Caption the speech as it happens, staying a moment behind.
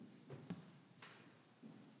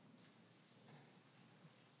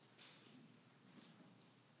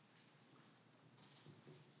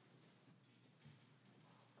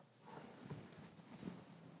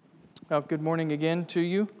Well, good morning again to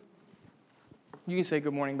you. You can say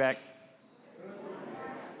good morning back.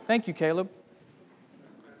 Thank you, Caleb.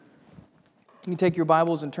 You can take your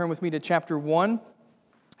Bibles and turn with me to chapter 1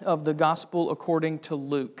 of the Gospel according to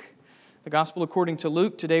Luke. The Gospel according to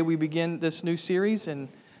Luke. Today we begin this new series in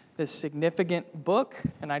this significant book,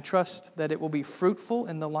 and I trust that it will be fruitful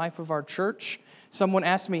in the life of our church. Someone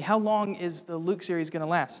asked me, how long is the Luke series going to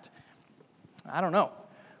last? I don't know,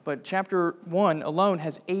 but chapter 1 alone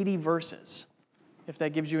has 80 verses, if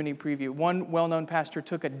that gives you any preview. One well-known pastor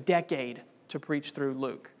took a decade to preach through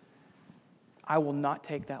Luke. I will not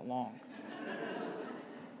take that long.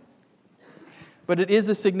 But it is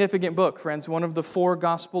a significant book, friends, one of the 4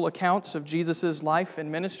 gospel accounts of Jesus' life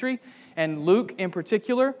and ministry. And Luke, in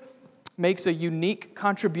particular, makes a unique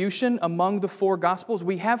contribution among the 4 gospels.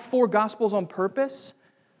 We have 4 gospels on purpose.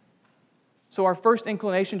 So our first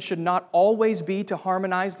inclination should not always be to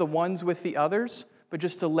harmonize the ones with the others, but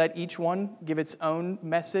just to let each one give its own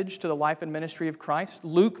message to the life and ministry of Christ.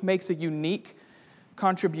 Luke makes a unique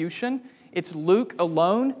contribution. It's Luke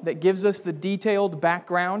alone that gives us the detailed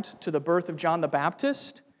background to the birth of John the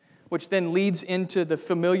Baptist, which then leads into the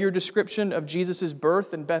familiar description of Jesus'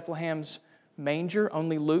 birth in Bethlehem's manger.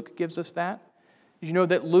 Only Luke gives us that. Did you know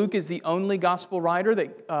that Luke is the only gospel writer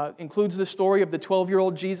that includes the story of the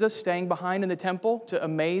 12-year-old Jesus staying behind in the temple to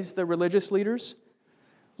amaze the religious leaders?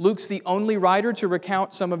 Luke's the only writer to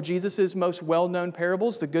recount some of Jesus' most well-known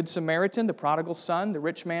parables, the Good Samaritan, the prodigal son, the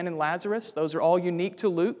rich man, and Lazarus. Those are all unique to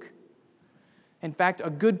Luke. In fact,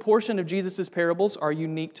 a good portion of Jesus' parables are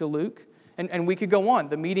unique to Luke. And we could go on.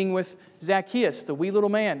 The meeting with Zacchaeus, the wee little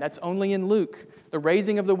man, that's only in Luke. The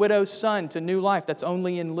raising of the widow's son to new life, that's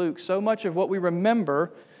only in Luke. So much of what we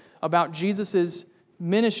remember about Jesus'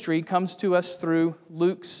 ministry comes to us through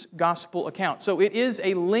Luke's gospel account. So it is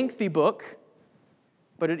a lengthy book,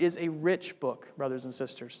 but it is a rich book, brothers and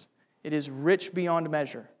sisters. It is rich beyond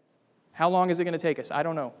measure. How long is it going to take us? I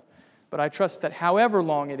don't know. But I trust that however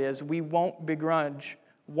long it is, we won't begrudge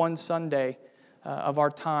one Sunday of our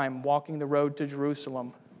time walking the road to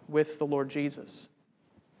Jerusalem with the Lord Jesus.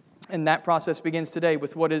 And that process begins today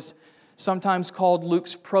with what is sometimes called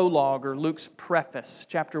Luke's prologue or Luke's preface,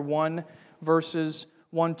 chapter 1, verses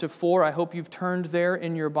 1 to 4. I hope you've turned there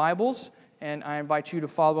in your Bibles, and I invite you to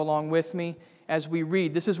follow along with me as we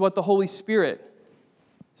read. This is what the Holy Spirit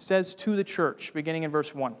says to the church, beginning in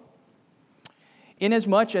verse 1.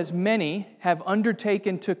 Inasmuch as many have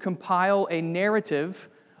undertaken to compile a narrative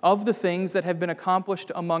of the things that have been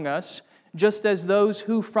accomplished among us, just as those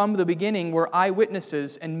who from the beginning were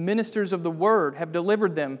eyewitnesses and ministers of the word have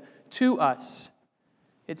delivered them to us,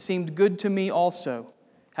 it seemed good to me also,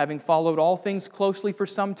 having followed all things closely for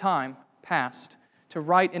some time past, to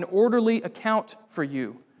write an orderly account for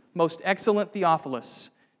you, most excellent Theophilus,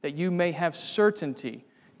 that you may have certainty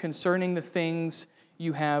concerning the things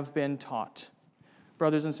you have been taught.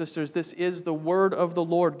 Brothers and sisters, this is the word of the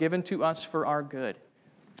Lord given to us for our good.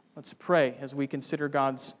 Let's pray as we consider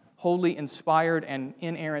God's holy, inspired, and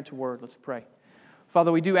inerrant word. Let's pray.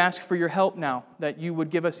 Father, we do ask for your help now, that you would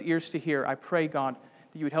give us ears to hear. I pray, God,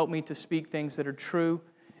 that you would help me to speak things that are true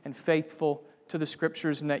and faithful to the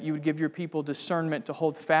Scriptures, and that you would give your people discernment to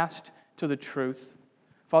hold fast to the truth.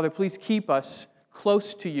 Father, please keep us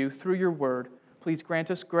close to you through your word. Please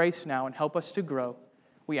grant us grace now and help us to grow.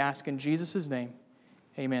 We ask in Jesus' name.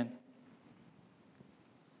 Amen.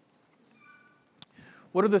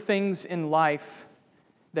 What are the things in life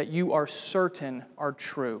that you are certain are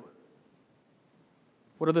true?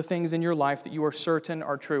 What are the things in your life that you are certain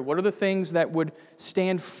are true? What are the things that would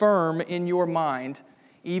stand firm in your mind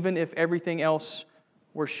even if everything else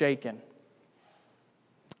were shaken?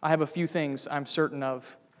 I have a few things I'm certain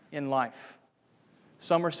of in life.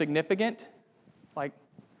 Some are significant, like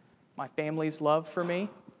my family's love for me.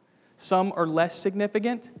 Some are less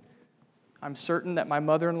significant. I'm certain that my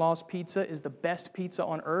mother-in-law's pizza is the best pizza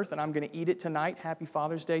on earth, and I'm going to eat it tonight. Happy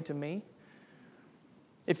Father's Day to me.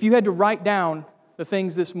 If you had to write down the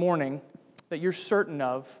things this morning that you're certain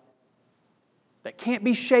of, that can't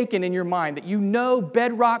be shaken in your mind, that you know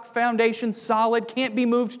bedrock, foundation, solid, can't be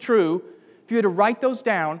moved true, if you had to write those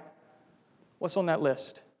down, what's on that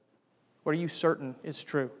list? What are you certain is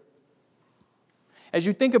true? As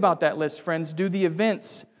you think about that list, friends, do the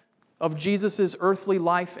events of Jesus' earthly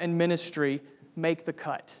life and ministry make the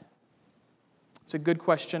cut? It's a good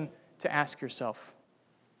question to ask yourself.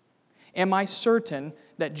 Am I certain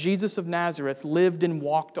that Jesus of Nazareth lived and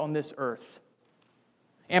walked on this earth?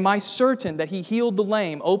 Am I certain that He healed the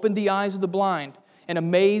lame, opened the eyes of the blind, and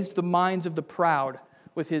amazed the minds of the proud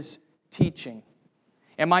with His teaching?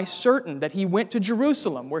 Am I certain that he went to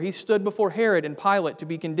Jerusalem, where he stood before Herod and Pilate to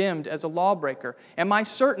be condemned as a lawbreaker? Am I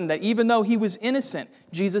certain that even though he was innocent,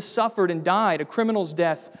 Jesus suffered and died a criminal's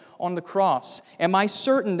death on the cross? Am I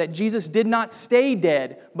certain that Jesus did not stay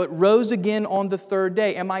dead, but rose again on the third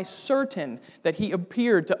day? Am I certain that he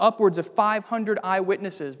appeared to upwards of 500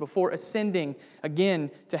 eyewitnesses before ascending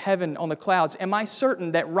again to heaven on the clouds? Am I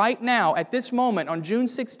certain that right now, at this moment, on June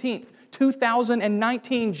 16th,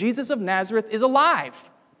 2019, Jesus of Nazareth is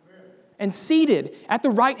alive and seated at the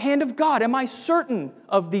right hand of God? Am I certain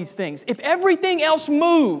of these things? If everything else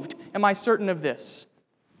moved, am I certain of this?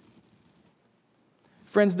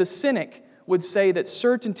 Friends, the cynic would say that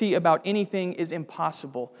certainty about anything is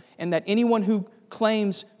impossible, and that anyone who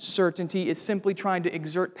claims certainty is simply trying to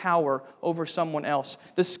exert power over someone else.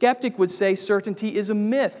 The skeptic would say certainty is a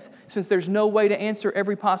myth, since there's no way to answer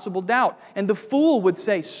every possible doubt. And the fool would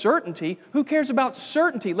say, certainty? Who cares about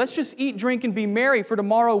certainty? Let's just eat, drink, and be merry, for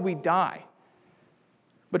tomorrow we die.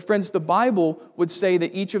 But friends, the Bible would say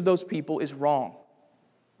that each of those people is wrong,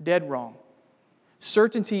 dead wrong.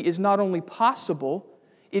 Certainty is not only possible,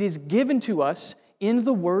 it is given to us in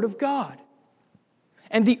the Word of God.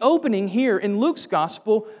 And the opening here in Luke's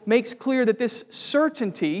Gospel makes clear that this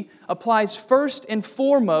certainty applies first and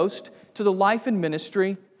foremost to the life and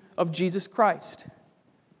ministry of Jesus Christ.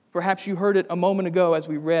 Perhaps you heard it a moment ago as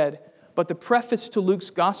we read, but the preface to Luke's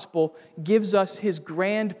Gospel gives us his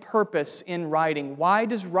grand purpose in writing. Why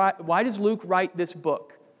does Luke write this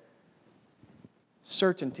book?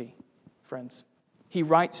 Certainty, friends. He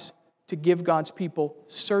writes to give God's people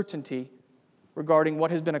certainty regarding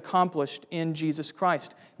what has been accomplished in Jesus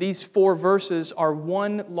Christ. These 4 verses are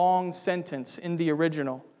one long sentence in the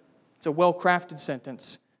original. It's a well-crafted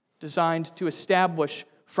sentence designed to establish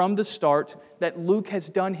from the start that Luke has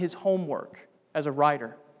done his homework as a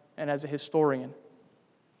writer and as a historian.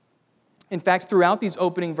 In fact, throughout these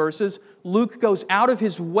opening verses, Luke goes out of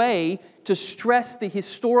his way to stress the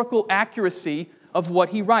historical accuracy of what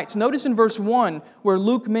he writes. Notice in verse 1 where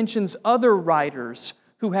Luke mentions other writers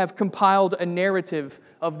who have compiled a narrative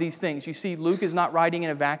of these things. You see, Luke is not writing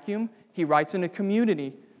in a vacuum. He writes in a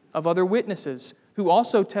community of other witnesses who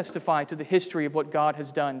also testify to the history of what God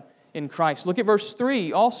has done in Christ. Look at verse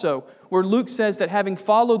 3 also, where Luke says that having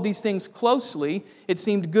followed these things closely, it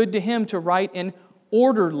seemed good to him to write an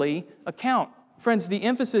orderly account. Friends, the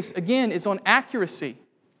emphasis again is on accuracy,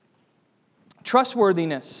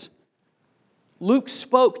 trustworthiness. Luke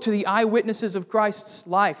spoke to the eyewitnesses of Christ's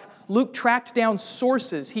life. Luke tracked down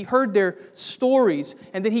sources. He heard their stories,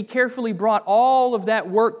 and then he carefully brought all of that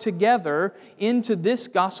work together into this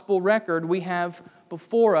gospel record we have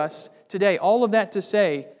before us today. All of that to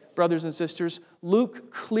say, brothers and sisters,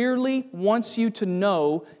 Luke clearly wants you to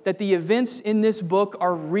know that the events in this book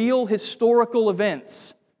are real historical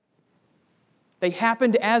events. They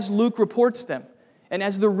happened as Luke reports them. And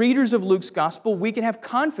as the readers of Luke's gospel, we can have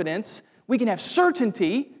confidence, we can have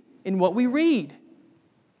certainty in what we read.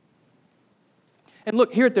 And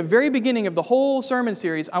look, here at the very beginning of the whole sermon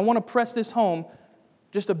series, I want to press this home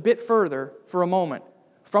just a bit further for a moment.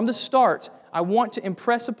 From the start, I want to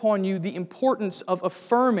impress upon you the importance of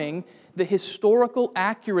affirming the historical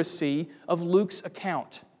accuracy of Luke's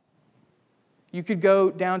account. You could go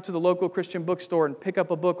down to the local Christian bookstore and pick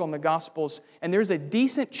up a book on the Gospels, and there's a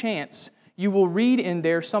decent chance you will read in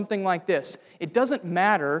there something like this. It doesn't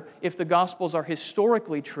matter if the Gospels are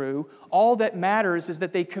historically true. All that matters is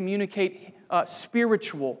that they communicate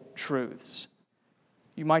spiritual truths.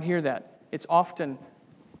 You might hear that. It's often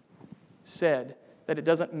said that it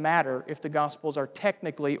doesn't matter if the Gospels are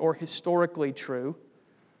technically or historically true.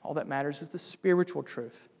 All that matters is the spiritual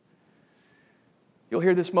truth. You'll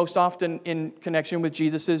hear this most often in connection with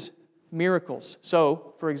Jesus' miracles.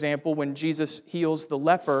 So, for example, when Jesus heals the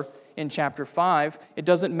leper in chapter 5, it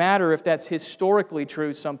doesn't matter if that's historically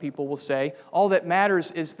true, some people will say. All that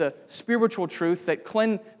matters is the spiritual truth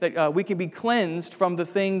that we can be cleansed from the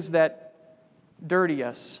things that dirty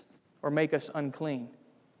us or make us unclean.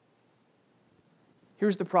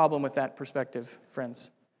 Here's the problem with that perspective, friends.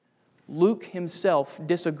 Luke himself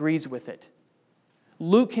disagrees with it.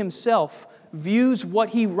 Luke himself views what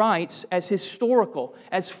he writes as historical,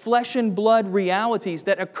 as flesh and blood realities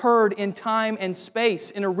that occurred in time and space,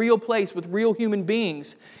 in a real place with real human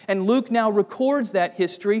beings. And Luke now records that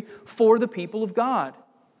history for the people of God.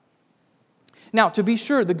 Now, to be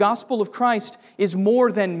sure, the gospel of Christ is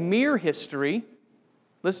more than mere history.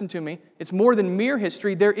 Listen to me. It's more than mere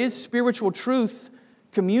history. There is spiritual truth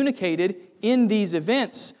communicated in these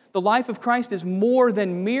events. The life of Christ is more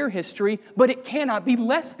than mere history, but it cannot be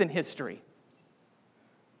less than history.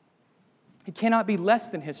 It cannot be less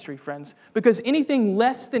than history, friends, because anything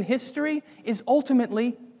less than history is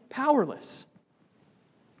ultimately powerless.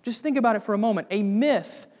 Just think about it for a moment. A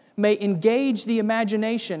myth may engage the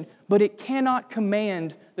imagination, but it cannot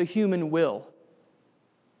command the human will.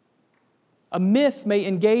 A myth may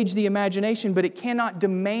engage the imagination, but it cannot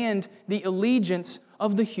demand the allegiance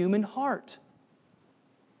of the human heart.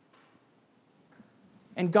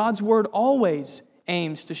 And God's Word always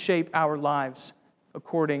aims to shape our lives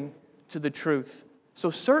according to the truth. So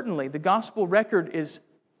certainly the gospel record is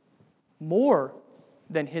more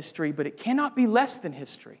than history, but it cannot be less than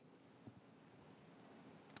history.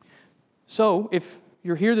 So if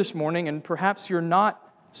you're here this morning and perhaps you're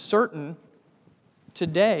not certain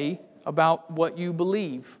today about what you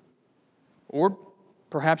believe, or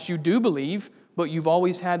perhaps you do believe, but you've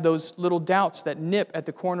always had those little doubts that nip at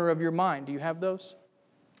the corner of your mind. Do you have those?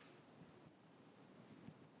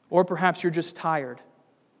 Or perhaps you're just tired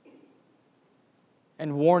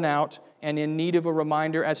and worn out and in need of a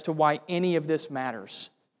reminder as to why any of this matters.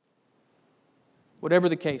 Whatever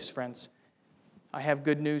the case, friends, I have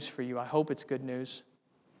good news for you. I hope it's good news.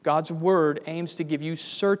 God's Word aims to give you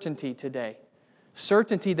certainty today.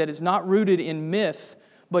 Certainty that is not rooted in myth,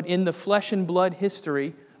 but in the flesh and blood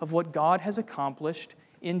history of what God has accomplished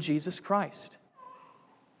in Jesus Christ.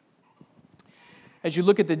 As you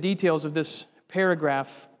look at the details of this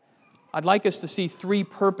paragraph, I'd like us to see three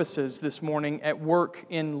purposes this morning at work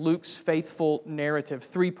in Luke's faithful narrative.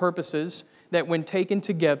 Three purposes that, when taken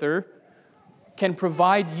together, can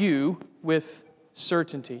provide you with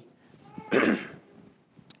certainty. Let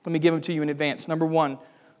me give them to you in advance. Number one,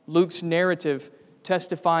 Luke's narrative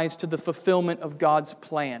testifies to the fulfillment of God's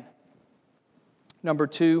plan. Number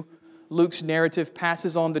two, Luke's narrative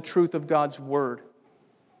passes on the truth of God's Word.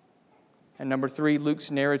 And number three,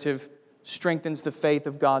 Luke's narrative strengthens the faith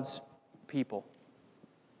of God's people.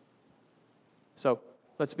 So,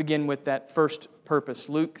 let's begin with that first purpose.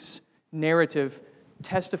 Luke's narrative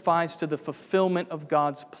testifies to the fulfillment of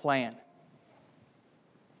God's plan.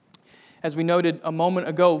 As we noted a moment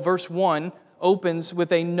ago, verse 1 opens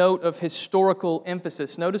with a note of historical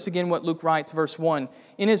emphasis. Notice again what Luke writes, verse 1.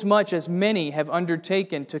 Inasmuch as many have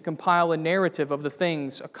undertaken to compile a narrative of the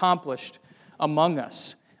things accomplished among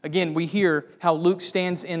us. Again, we hear how Luke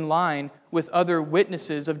stands in line with other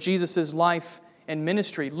witnesses of Jesus' life and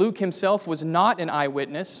ministry. Luke himself was not an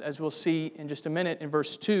eyewitness, as we'll see in just a minute in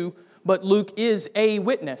verse 2, but Luke is a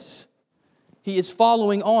witness. He is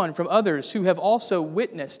following on from others who have also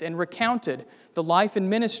witnessed and recounted the life and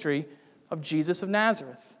ministry of Jesus of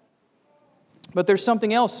Nazareth. But there's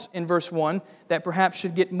something else in verse 1 that perhaps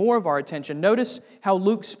should get more of our attention. Notice how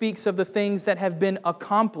Luke speaks of the things that have been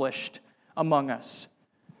accomplished among us.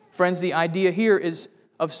 Friends, the idea here is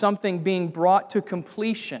of something being brought to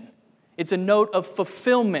completion. It's a note of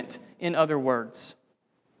fulfillment, in other words.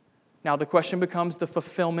 Now the question becomes, the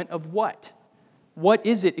fulfillment of what? What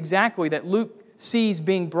is it exactly that Luke sees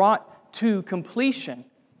being brought to completion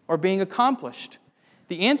or being accomplished?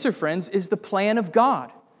 The answer, friends, is the plan of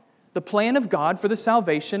God. The plan of God for the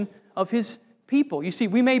salvation of His people. You see,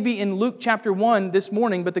 we may be in Luke chapter 1 this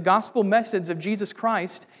morning, but the gospel message of Jesus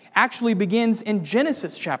Christ actually begins in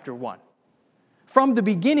Genesis chapter 1. From the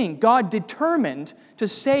beginning, God determined to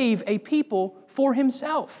save a people for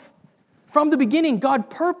Himself. From the beginning, God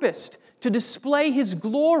purposed to display His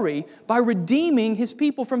glory by redeeming His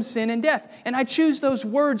people from sin and death. And I choose those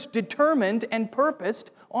words, determined and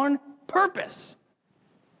purposed, on purpose.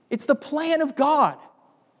 It's the plan of God.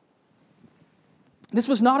 This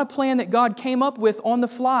was not a plan that God came up with on the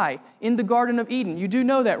fly in the Garden of Eden. You do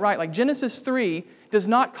know that, right? Like Genesis 3 does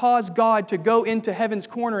not cause God to go into heaven's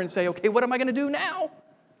corner and say, okay, what am I going to do now?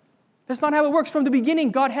 That's not how it works. From the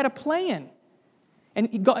beginning, God had a plan.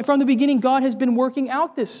 And from the beginning, God has been working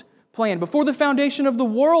out this plan. Before the foundation of the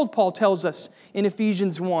world, Paul tells us in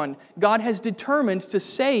Ephesians 1, God has determined to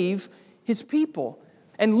save His people.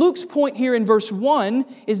 And Luke's point here in verse 1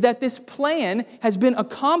 is that this plan has been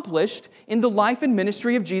accomplished in the life and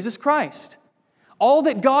ministry of Jesus Christ. All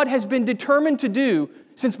that God has been determined to do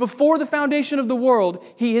since before the foundation of the world,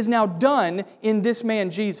 He has now done in this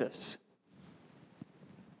man Jesus.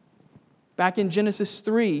 Back in Genesis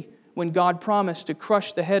 3, when God promised to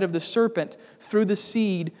crush the head of the serpent through the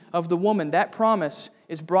seed of the woman, that promise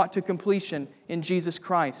is brought to completion in Jesus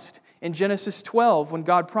Christ. In Genesis 12, when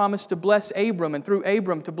God promised to bless Abram and through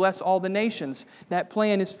Abram to bless all the nations, that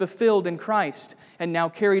plan is fulfilled in Christ and now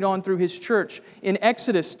carried on through His church. In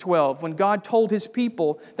Exodus 12, when God told His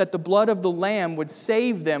people that the blood of the Lamb would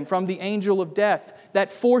save them from the angel of death, that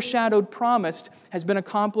foreshadowed promise has been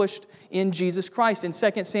accomplished in Jesus Christ. In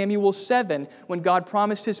 2 Samuel 7, when God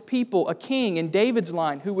promised His people a king in David's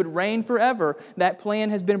line who would reign forever, that plan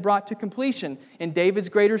has been brought to completion in David's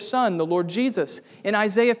greater son, the Lord Jesus. In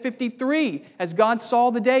Isaiah 53, as God saw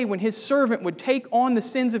the day when His servant would take on the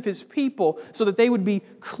sins of His people so that they would be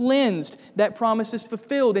cleansed, that promise is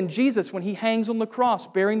fulfilled in Jesus when He hangs on the cross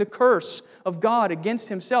bearing the curse of God against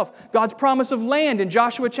Himself. God's promise of land in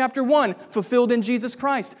Joshua chapter 1, fulfilled in Jesus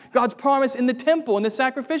Christ. God's promise in the temple, in the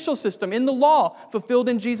sacrificial system, in the law, fulfilled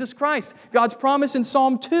in Jesus Christ. God's promise in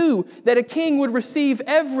Psalm 2 that a king would receive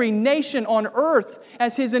every nation on earth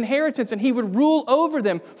as his inheritance and he would rule over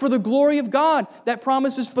them for the glory of God. That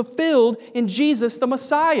promise is fulfilled in Jesus the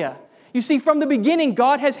Messiah. You see, from the beginning,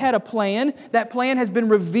 God has had a plan. That plan has been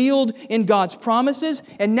revealed in God's promises.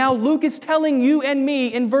 And now Luke is telling you and me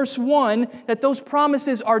in verse 1 that those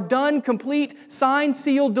promises are done, complete, signed,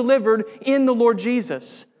 sealed, delivered in the Lord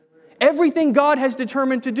Jesus. Everything God has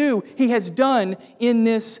determined to do, He has done in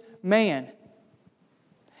this man.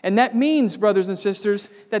 And that means, brothers and sisters,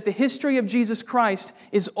 that the history of Jesus Christ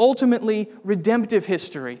is ultimately redemptive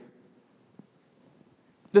history.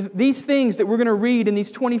 These things that we're going to read in these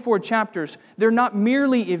 24 chapters, they're not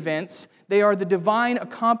merely events, they are the divine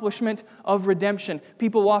accomplishment of redemption.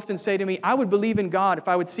 People often say to me, I would believe in God if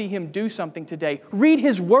I would see Him do something today. Read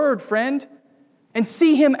His Word, friend, and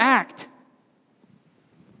see Him act.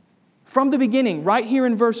 From the beginning, right here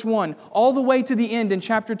in verse 1, all the way to the end in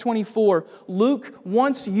chapter 24, Luke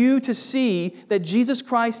wants you to see that Jesus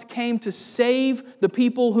Christ came to save the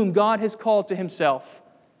people whom God has called to Himself.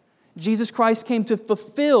 Jesus Christ came to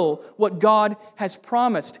fulfill what God has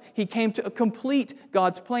promised. He came to complete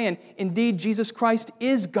God's plan. Indeed, Jesus Christ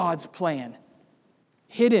is God's plan,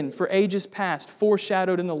 hidden for ages past,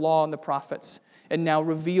 foreshadowed in the law and the prophets, and now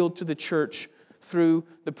revealed to the church through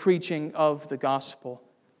the preaching of the gospel.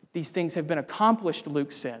 These things have been accomplished,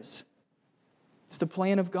 Luke says. It's the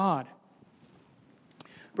plan of God.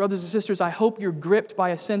 Brothers and sisters, I hope you're gripped by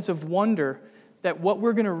a sense of wonder that what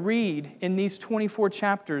we're going to read in these 24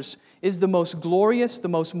 chapters is the most glorious, the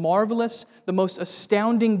most marvelous, the most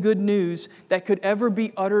astounding good news that could ever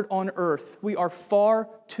be uttered on earth. We are far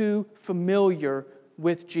too familiar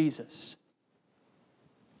with Jesus.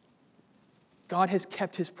 God has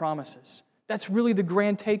kept His promises. That's really the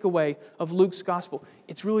grand takeaway of Luke's gospel.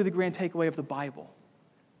 It's really the grand takeaway of the Bible.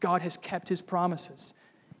 God has kept His promises.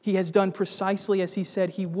 He has done precisely as He said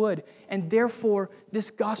He would. And therefore, this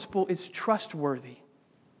gospel is trustworthy.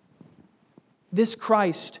 This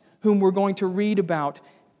Christ, whom we're going to read about,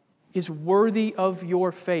 is worthy of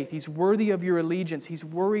your faith. He's worthy of your allegiance. He's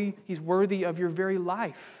worthy of your very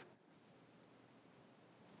life.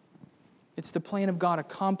 It's the plan of God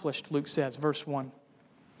accomplished, Luke says, verse 1.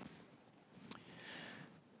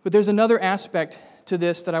 But there's another aspect to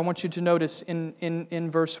this that I want you to notice in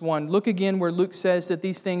verse 1. Look again where Luke says that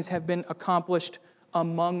these things have been accomplished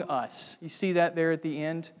among us. You see that there at the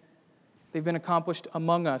end? They've been accomplished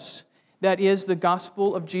among us. That is, the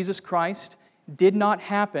gospel of Jesus Christ did not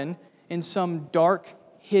happen in some dark,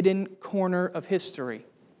 hidden corner of history,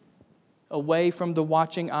 away from the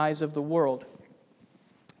watching eyes of the world.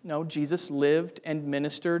 No, Jesus lived and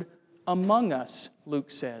ministered among us, Luke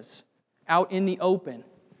says, out in the open,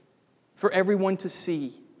 for everyone to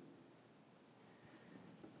see.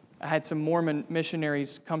 I had some Mormon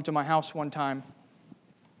missionaries come to my house one time,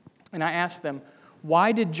 and I asked them,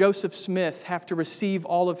 why did Joseph Smith have to receive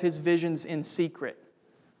all of his visions in secret,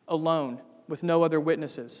 alone, with no other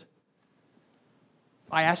witnesses?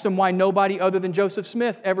 I asked them why nobody other than Joseph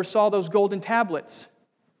Smith ever saw those golden tablets.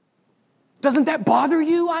 Doesn't that bother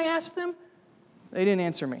you? I asked them. They didn't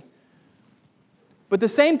answer me. But the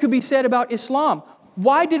same could be said about Islam.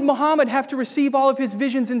 Why did Muhammad have to receive all of his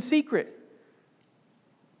visions in secret?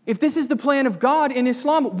 If this is the plan of God in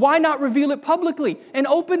Islam, why not reveal it publicly and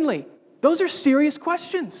openly? Those are serious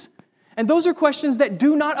questions. And those are questions that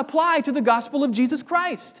do not apply to the gospel of Jesus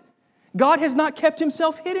Christ. God has not kept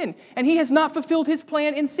Himself hidden, and He has not fulfilled His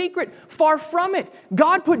plan in secret. Far from it.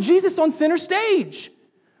 God put Jesus on center stage.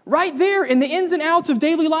 Right there in the ins and outs of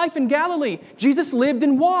daily life in Galilee, Jesus lived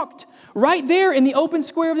and walked. Right there in the open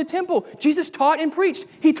square of the temple, Jesus taught and preached.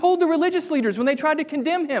 He told the religious leaders when they tried to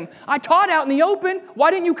condemn Him, I taught out in the open.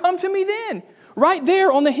 Why didn't you come to me then? Right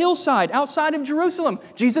there on the hillside outside of Jerusalem,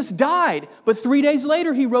 Jesus died. But 3 days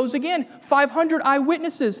later, He rose again. 500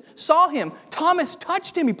 eyewitnesses saw Him. Thomas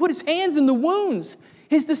touched Him. He put his hands in the wounds.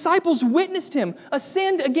 His disciples witnessed Him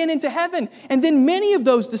ascend again into heaven. And then many of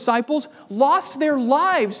those disciples lost their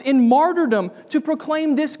lives in martyrdom to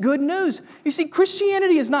proclaim this good news. You see,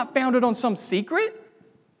 Christianity is not founded on some secret.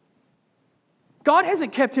 God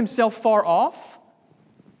hasn't kept Himself far off.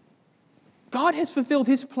 God has fulfilled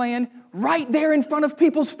His plan right there in front of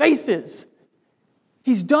people's faces.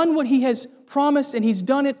 He's done what He has promised, and He's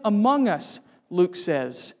done it among us, Luke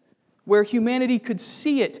says, where humanity could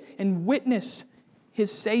see it and witness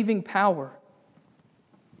His saving power.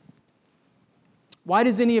 Why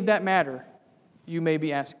does any of that matter? You may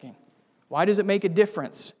be asking. Why does it make a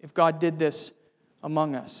difference if God did this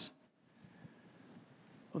among us?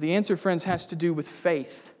 Well, the answer, friends, has to do with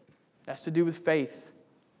faith. It has to do with faith.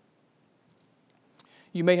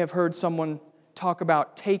 You may have heard someone talk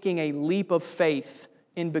about taking a leap of faith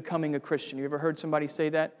in becoming a Christian. You ever heard somebody say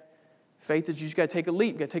that? Faith is you just got to take a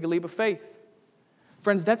leap. You got to take a leap of faith.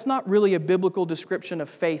 Friends, that's not really a biblical description of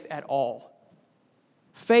faith at all.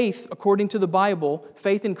 Faith, according to the Bible,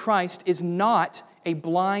 faith in Christ is not a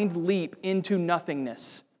blind leap into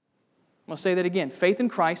nothingness. I'm going to say that again. Faith in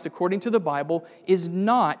Christ, according to the Bible, is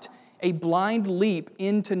not a blind leap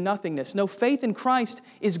into nothingness. No, faith in Christ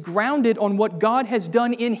is grounded on what God has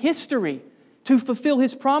done in history to fulfill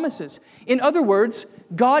His promises. In other words,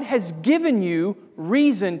 God has given you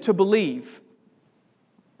reason to believe.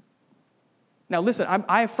 Now listen,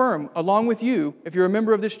 I affirm, along with you, if you're a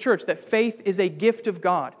member of this church, that faith is a gift of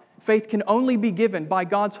God. Faith can only be given by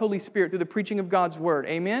God's Holy Spirit through the preaching of God's Word.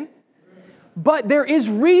 Amen? But there is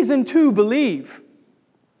reason to believe.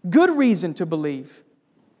 Good reason to believe.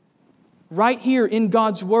 Right here in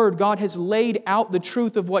God's Word, God has laid out the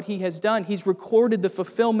truth of what He has done. He's recorded the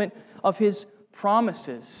fulfillment of His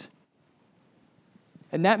promises.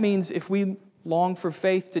 And that means if we long for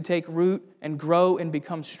faith to take root and grow and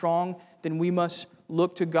become strong, then we must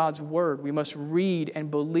look to God's Word. We must read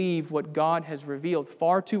and believe what God has revealed.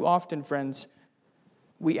 Far too often, friends,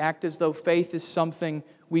 we act as though faith is something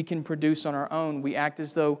we can produce on our own. We act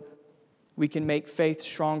as though we can make faith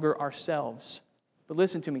stronger ourselves. But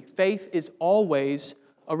listen to me, faith is always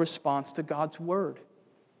a response to God's Word.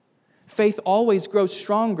 Faith always grows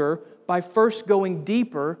stronger by first going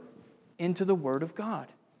deeper into the Word of God.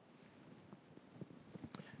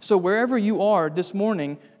 So wherever you are this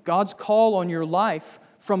morning, God's call on your life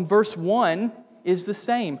from verse 1 is the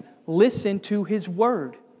same. Listen to His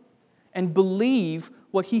Word and believe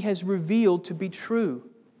what He has revealed to be true.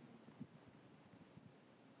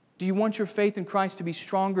 Do you want your faith in Christ to be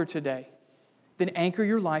stronger today? Then anchor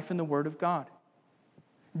your life in the Word of God.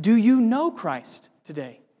 Do you know Christ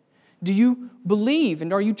today? Do you believe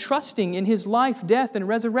and are you trusting in His life, death, and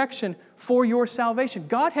resurrection for your salvation?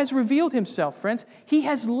 God has revealed Himself, friends. He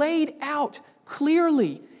has laid out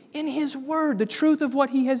clearly in His Word the truth of what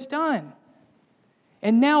He has done.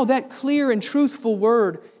 And now that clear and truthful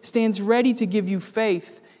Word stands ready to give you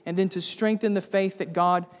faith and then to strengthen the faith that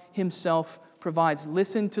God Himself provides.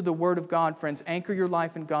 Listen to the Word of God, friends. Anchor your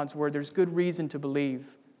life in God's Word. There's good reason to believe.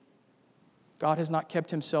 God has not kept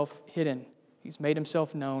Himself hidden. He's made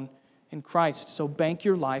Himself known in Christ. So bank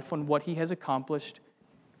your life on what He has accomplished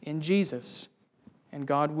in Jesus, and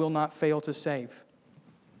God will not fail to save.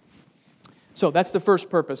 So that's the first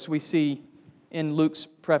purpose we see in Luke's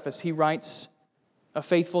preface. He writes a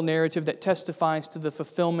faithful narrative that testifies to the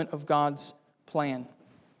fulfillment of God's plan.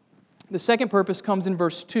 The second purpose comes in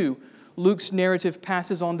verse 2. Luke's narrative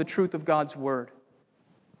passes on the truth of God's Word.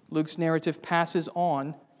 Luke's narrative passes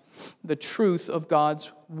on the truth of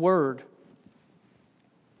God's Word.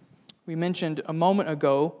 We mentioned a moment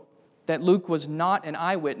ago that Luke was not an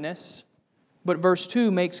eyewitness, but verse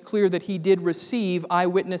 2 makes clear that he did receive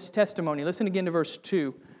eyewitness testimony. Listen again to verse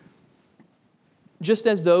 2. Just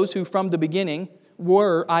as those who from the beginning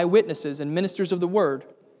were eyewitnesses and ministers of the Word,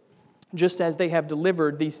 just as they have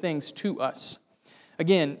delivered these things to us.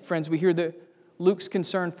 Again, friends, we hear Luke's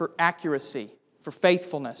concern for accuracy, for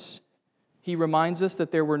faithfulness. He reminds us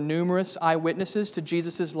that there were numerous eyewitnesses to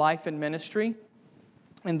Jesus' life and ministry,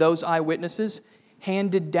 and those eyewitnesses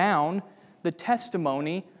handed down the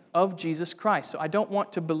testimony of Jesus Christ. So I don't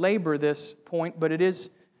want to belabor this point, but it is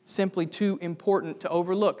simply too important to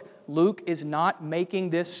overlook. Luke is not making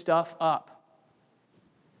this stuff up.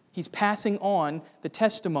 He's passing on the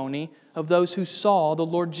testimony of those who saw the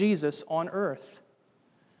Lord Jesus on earth.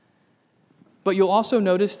 But you'll also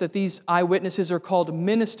notice that these eyewitnesses are called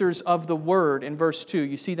ministers of the Word in verse 2.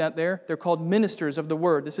 You see that there? They're called ministers of the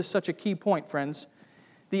Word. This is such a key point, friends.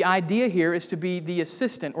 The idea here is to be the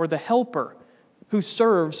assistant or the helper who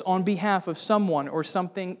serves on behalf of someone or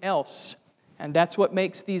something else. And that's what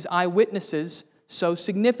makes these eyewitnesses so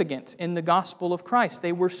significant in the gospel of Christ.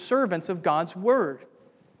 They were servants of God's Word.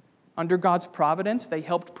 Under God's providence, they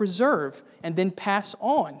helped preserve and then pass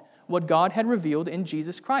on what God had revealed in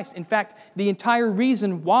Jesus Christ. In fact, the entire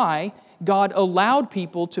reason why God allowed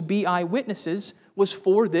people to be eyewitnesses was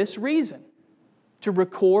for this reason, to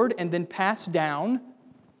record and then pass down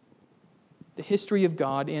the history of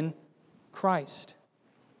God in Christ.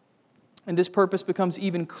 And this purpose becomes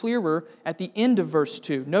even clearer at the end of verse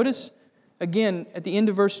 2. Notice again at the end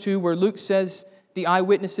of verse 2 where Luke says the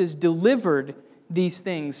eyewitnesses delivered these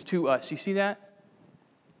things to us. You see that?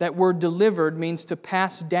 That word delivered means to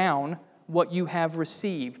pass down what you have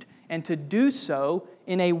received, and to do so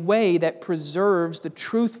in a way that preserves the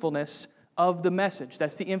truthfulness of the message.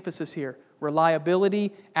 That's the emphasis here.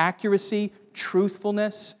 Reliability, accuracy,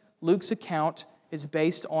 truthfulness. Luke's account is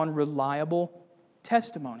based on reliable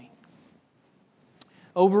testimony.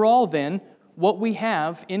 Overall, then, what we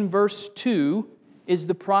have in verse 2 is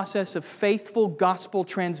the process of faithful gospel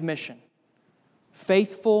transmission.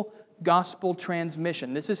 Faithful gospel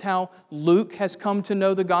transmission. This is how Luke has come to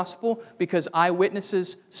know the gospel, because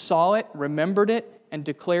eyewitnesses saw it, remembered it, and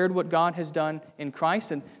declared what God has done in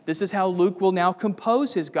Christ. And this is how Luke will now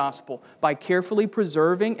compose his gospel, by carefully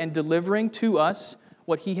preserving and delivering to us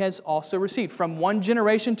what he has also received. From one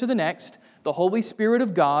generation to the next, the Holy Spirit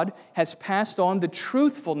of God has passed on the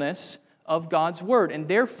truthfulness of God's Word, and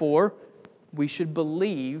therefore we should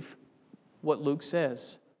believe what Luke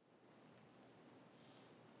says.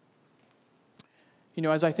 You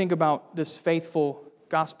know, as I think about this faithful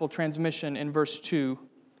gospel transmission in verse 2,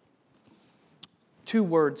 two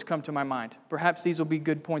words come to my mind. Perhaps these will be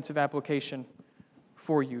good points of application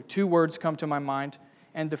for you. Two words come to my mind,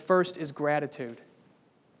 and the first is gratitude.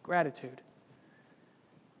 Gratitude.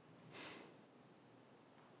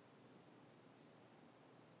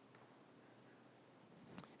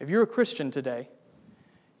 If you're a Christian today,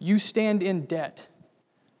 you stand in debt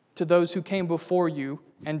to those who came before you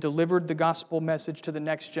and delivered the gospel message to the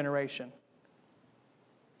next generation.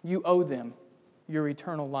 You owe them your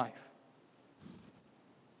eternal life.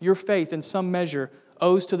 Your faith, in some measure,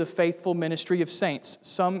 owes to the faithful ministry of saints,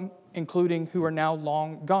 some including who are now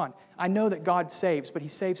long gone. I know that God saves, but He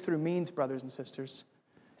saves through means, brothers and sisters.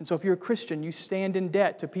 And so if you're a Christian, you stand in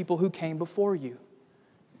debt to people who came before you.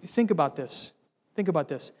 Think about this. Think about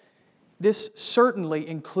this. This certainly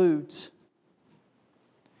includes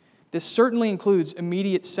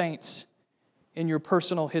immediate saints in your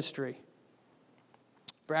personal history.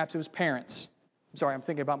 Perhaps it was parents. I'm sorry, I'm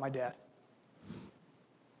thinking about my dad.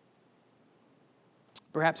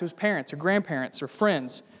 Perhaps it was parents or grandparents or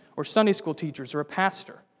friends or Sunday school teachers or a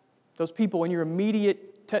pastor. Those people in your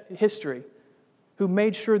immediate history who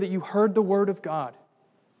made sure that you heard the Word of God.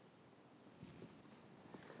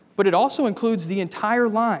 But it also includes the entire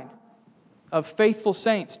line of faithful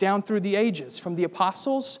saints down through the ages, from the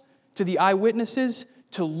apostles to the eyewitnesses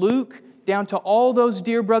to Luke, down to all those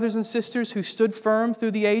dear brothers and sisters who stood firm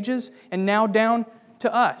through the ages, and now down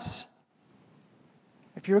to us.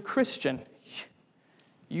 If you're a Christian,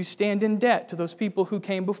 you stand in debt to those people who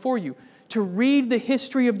came before you. To read the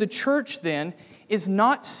history of the church, then, is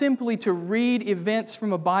not simply to read events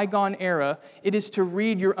from a bygone era. It is to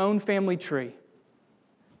read your own family tree.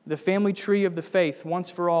 The family tree of the faith, once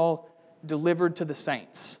for all, delivered to the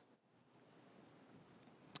saints.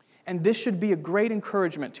 And this should be a great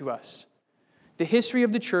encouragement to us. The history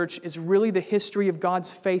of the church is really the history of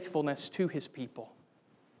God's faithfulness to His people,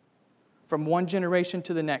 from one generation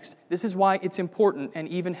to the next. This is why it's important and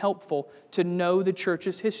even helpful to know the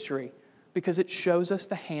church's history, because it shows us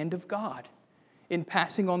the hand of God in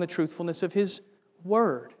passing on the truthfulness of His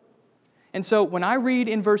Word. And so when I read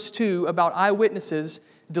in verse 2 about eyewitnesses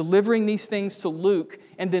delivering these things to Luke,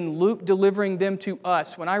 and then Luke delivering them to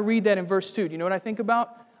us, when I read that in verse 2, do you know what I think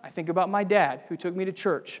about? I think about my dad, who took me to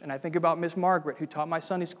church, and I think about Miss Margaret, who taught my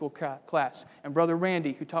Sunday school class, and Brother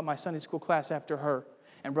Randy, who taught my Sunday school class after her,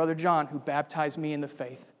 and Brother John, who baptized me in the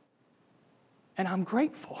faith. And I'm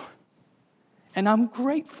grateful. And I'm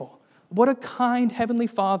grateful. What a kind Heavenly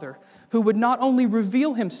Father who would not only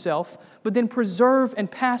reveal Himself, but then preserve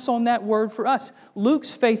and pass on that word for us.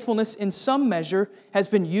 Luke's faithfulness, in some measure, has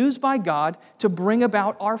been used by God to bring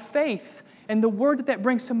about our faith. And the word that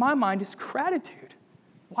brings to my mind is gratitude.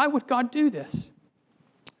 Why would God do this?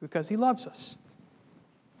 Because He loves us.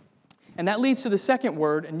 And that leads to the second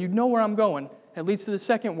word, and you know where I'm going. It leads to the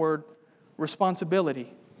second word,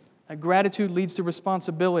 responsibility. Gratitude leads to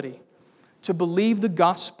responsibility. To believe the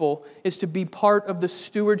gospel is to be part of the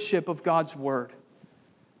stewardship of God's word.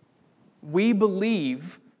 We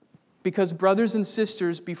believe because brothers and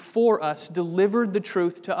sisters before us delivered the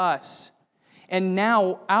truth to us. And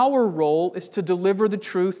now our role is to deliver the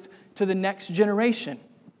truth to the next generation.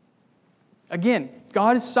 Again,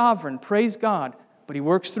 God is sovereign, praise God, but He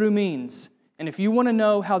works through means. And if you want to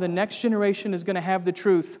know how the next generation is going to have the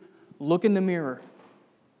truth, look in the mirror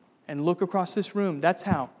and look across this room. That's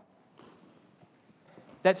how.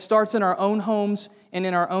 That starts in our own homes and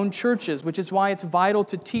in our own churches, which is why it's vital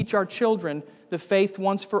to teach our children the faith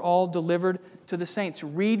once for all delivered to the saints.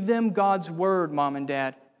 Read them God's Word, Mom and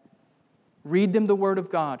Dad. Read them the Word of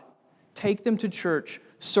God. Take them to church.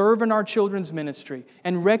 Serve in our children's ministry.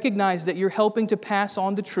 And recognize that you're helping to pass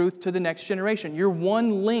on the truth to the next generation. You're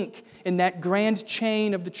one link in that grand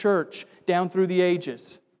chain of the church down through the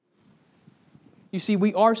ages. You see,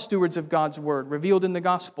 we are stewards of God's Word, revealed in the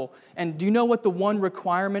gospel. And do you know what the one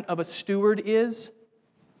requirement of a steward is?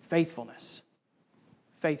 Faithfulness.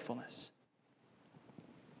 Faithfulness.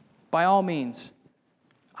 By all means,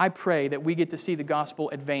 I pray that we get to see the gospel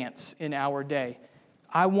advance in our day.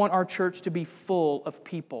 I want our church to be full of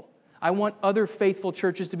people. I want other faithful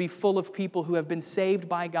churches to be full of people who have been saved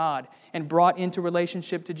by God and brought into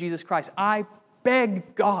relationship to Jesus Christ. I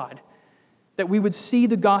beg God that we would see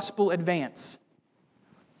the gospel advance.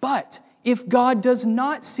 But if God does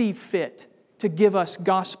not see fit to give us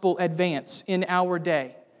gospel advance in our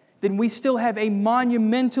day, then we still have a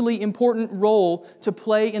monumentally important role to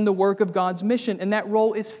play in the work of God's mission, and that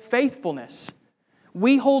role is faithfulness.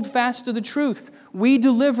 We hold fast to the truth. We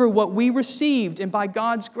deliver what we received, and by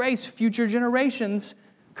God's grace, future generations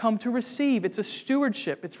come to receive. It's a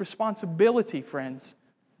stewardship. It's responsibility, friends.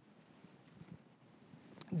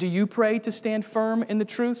 Do you pray to stand firm in the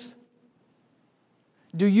truth?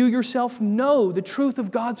 Do you yourself know the truth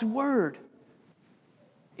of God's Word?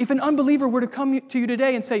 If an unbeliever were to come to you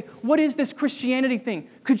today and say, "What is this Christianity thing?"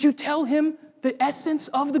 Could you tell him the essence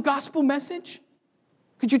of the gospel message?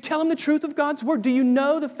 Could you tell him the truth of God's Word? Do you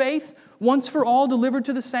know the faith once for all delivered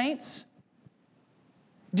to the saints?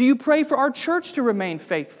 Do you pray for our church to remain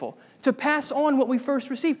faithful, to pass on what we first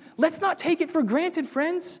received? Let's not take it for granted,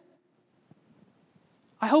 friends.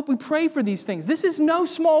 I hope we pray for these things. This is no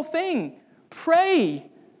small thing. Pray.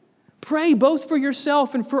 Pray both for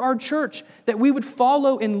yourself and for our church that we would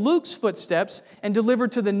follow in Luke's footsteps and deliver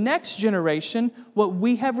to the next generation what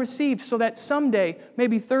we have received, so that someday,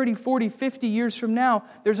 maybe 30, 40, 50 years from now,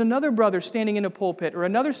 there's another brother standing in a pulpit or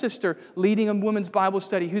another sister leading a women's Bible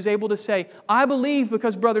study who's able to say, "I believe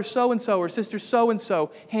because brother so-and-so or sister so-and-so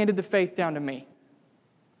handed the faith down to me."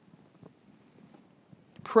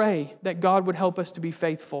 Pray that God would help us to be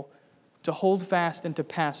faithful, to hold fast and to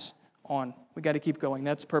pass on. We got to keep going.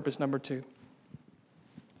 That's purpose number 2.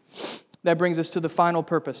 That brings us to the final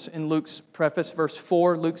purpose in Luke's preface. Verse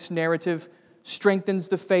 4, Luke's narrative strengthens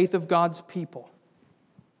the faith of God's people.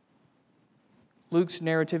 Luke's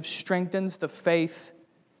narrative strengthens the faith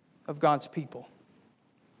of God's people.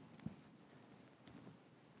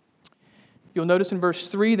 You'll notice in verse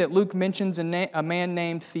 3 that Luke mentions a man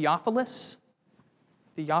named Theophilus.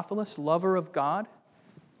 Theophilus, lover of God.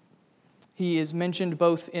 He is mentioned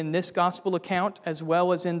both in this gospel account as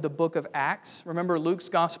well as in the book of Acts. Remember, Luke's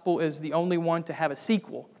gospel is the only one to have a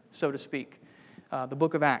sequel, so to speak, the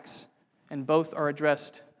book of Acts. And both are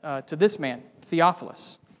addressed to this man,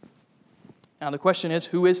 Theophilus. Now the question is,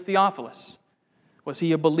 who is Theophilus? Was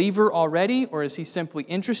he a believer already, or is he simply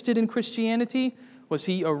interested in Christianity? Was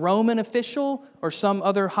he a Roman official or some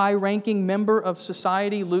other high-ranking member of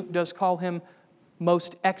society? Luke does call him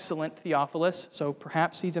most excellent Theophilus, so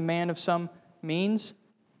perhaps he's a man of some means.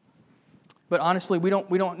 But honestly, we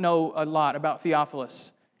don't know a lot about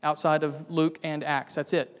Theophilus outside of Luke and Acts.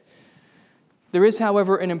 That's it. There is,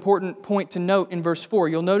 however, an important point to note in verse 4.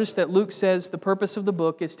 You'll notice that Luke says the purpose of the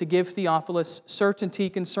book is to give Theophilus certainty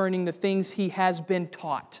concerning the things he has been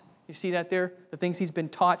taught. You see that there? The things he's been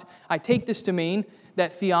taught. I take this to mean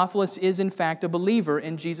that Theophilus is in fact a believer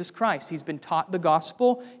in Jesus Christ. He's been taught the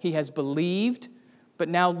gospel. He has believed. But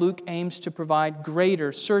now Luke aims to provide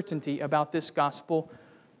greater certainty about this gospel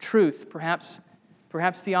truth. Perhaps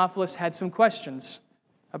Theophilus had some questions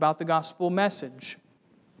about the gospel message.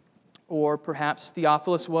 Or perhaps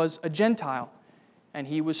Theophilus was a Gentile, and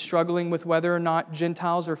he was struggling with whether or not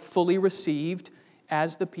Gentiles are fully received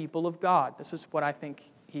as the people of God. This is what I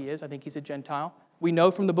think he is. I think he's a Gentile. We know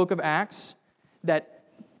from the book of Acts that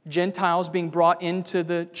Gentiles being brought into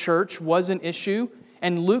the church was an issue.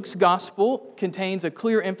 And Luke's gospel contains a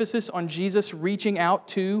clear emphasis on Jesus reaching out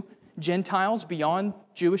to Gentiles beyond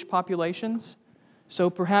Jewish populations. So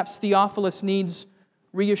perhaps Theophilus needs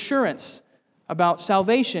reassurance about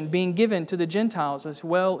salvation being given to the Gentiles as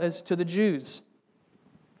well as to the Jews.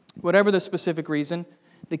 Whatever the specific reason,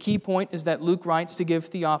 the key point is that Luke writes to give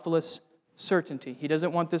Theophilus certainty. He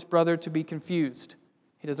doesn't want this brother to be confused.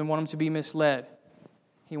 He doesn't want him to be misled.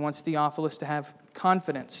 He wants Theophilus to have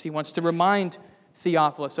confidence. He wants to remind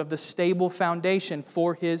Theophilus of the stable foundation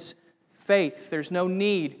for his faith. There's no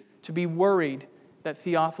need to be worried that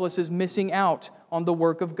Theophilus is missing out on the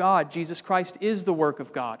work of God. Jesus Christ is the work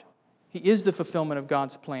of God. He is the fulfillment of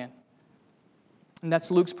God's plan. And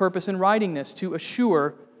that's Luke's purpose in writing this, to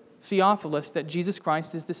assure Theophilus that Jesus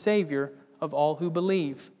Christ is the Savior of all who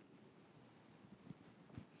believe.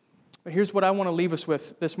 But here's what I want to leave us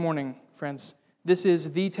with this morning, friends. This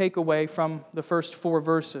is the takeaway from the first 4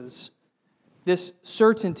 verses. This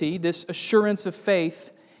certainty, this assurance of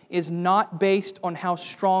faith, is not based on how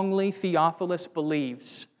strongly Theophilus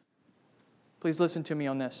believes. Please listen to me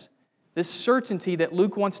on this. This certainty that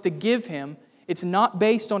Luke wants to give him, it's not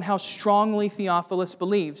based on how strongly Theophilus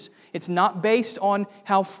believes. It's not based on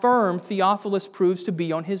how firm Theophilus proves to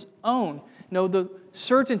be on his own. No, the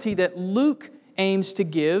certainty that Luke aims to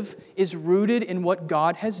give is rooted in what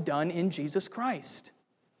God has done in Jesus Christ.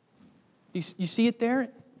 You see it there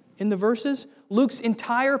in the verses? Luke's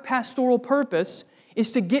entire pastoral purpose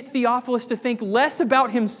is to get Theophilus to think less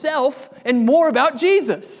about himself and more about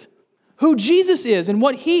Jesus. Who Jesus is and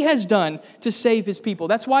what He has done to save His people.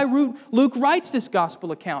 That's why Luke writes this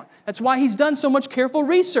gospel account. That's why he's done so much careful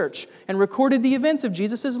research and recorded the events of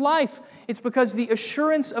Jesus' life. It's because the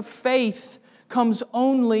assurance of faith comes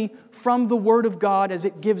only from the Word of God as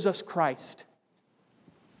it gives us Christ.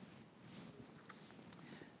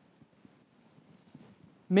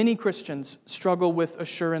 Many Christians struggle with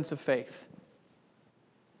assurance of faith.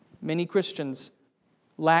 Many Christians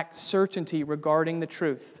lack certainty regarding the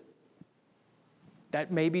truth. That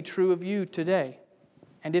may be true of you today.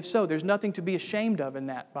 And if so, there's nothing to be ashamed of in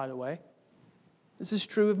that, by the way. This is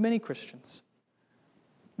true of many Christians.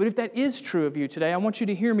 But if that is true of you today, I want you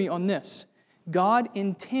to hear me on this. God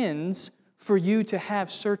intends for you to have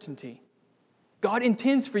certainty. God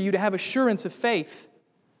intends for you to have assurance of faith.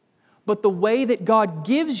 But the way that God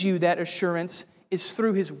gives you that assurance is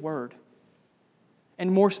through His Word.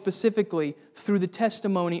 And more specifically, through the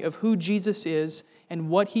testimony of who Jesus is and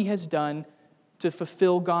what He has done to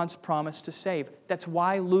fulfill God's promise to save. That's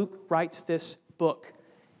why Luke writes this book.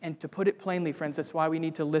 And to put it plainly, friends, that's why we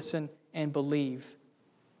need to listen and believe.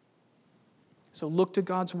 So look to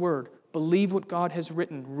God's Word. Believe what God has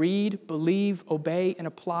written. Read, believe, obey, and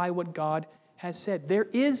apply what God has said. There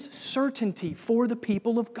is certainty for the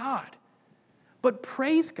people of God. But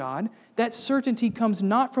praise God, that certainty comes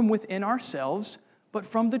not from within ourselves, but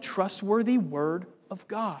from the trustworthy Word of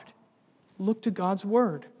God. Look to God's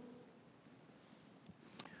Word.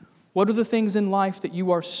 What are the things in life that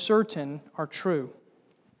you are certain are true?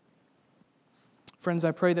 Friends,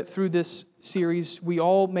 I pray that through this series, we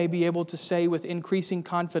all may be able to say with increasing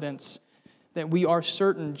confidence that we are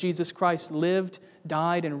certain Jesus Christ lived,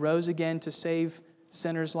 died, and rose again to save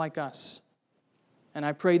sinners like us. And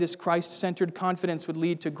I pray this Christ-centered confidence would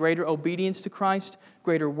lead to greater obedience to Christ,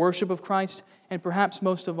 greater worship of Christ, and perhaps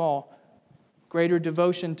most of all, greater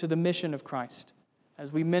devotion to the mission of Christ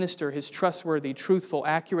as we minister His trustworthy, truthful,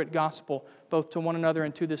 accurate gospel both to one another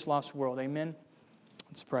and to this lost world. Amen?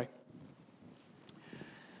 Let's pray.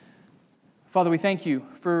 Father, we thank You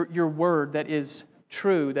for Your Word that is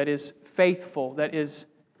true, that is faithful, that is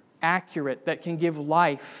accurate, that can give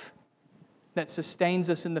life, that sustains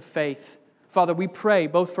us in the faith. Father, we pray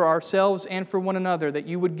both for ourselves and for one another that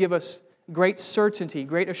You would give us great certainty,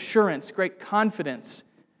 great assurance, great confidence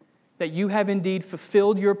that You have indeed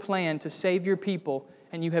fulfilled Your plan to save Your people,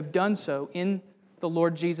 and You have done so in the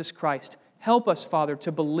Lord Jesus Christ. Help us, Father,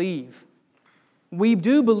 to believe. We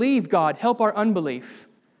do believe, God. Help our unbelief.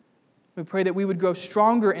 We pray that we would grow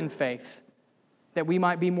stronger in faith, that we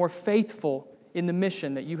might be more faithful in the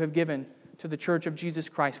mission that You have given to the Church of Jesus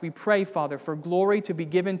Christ. We pray, Father, for glory to be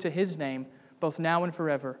given to His name, both now and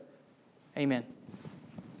forever. Amen.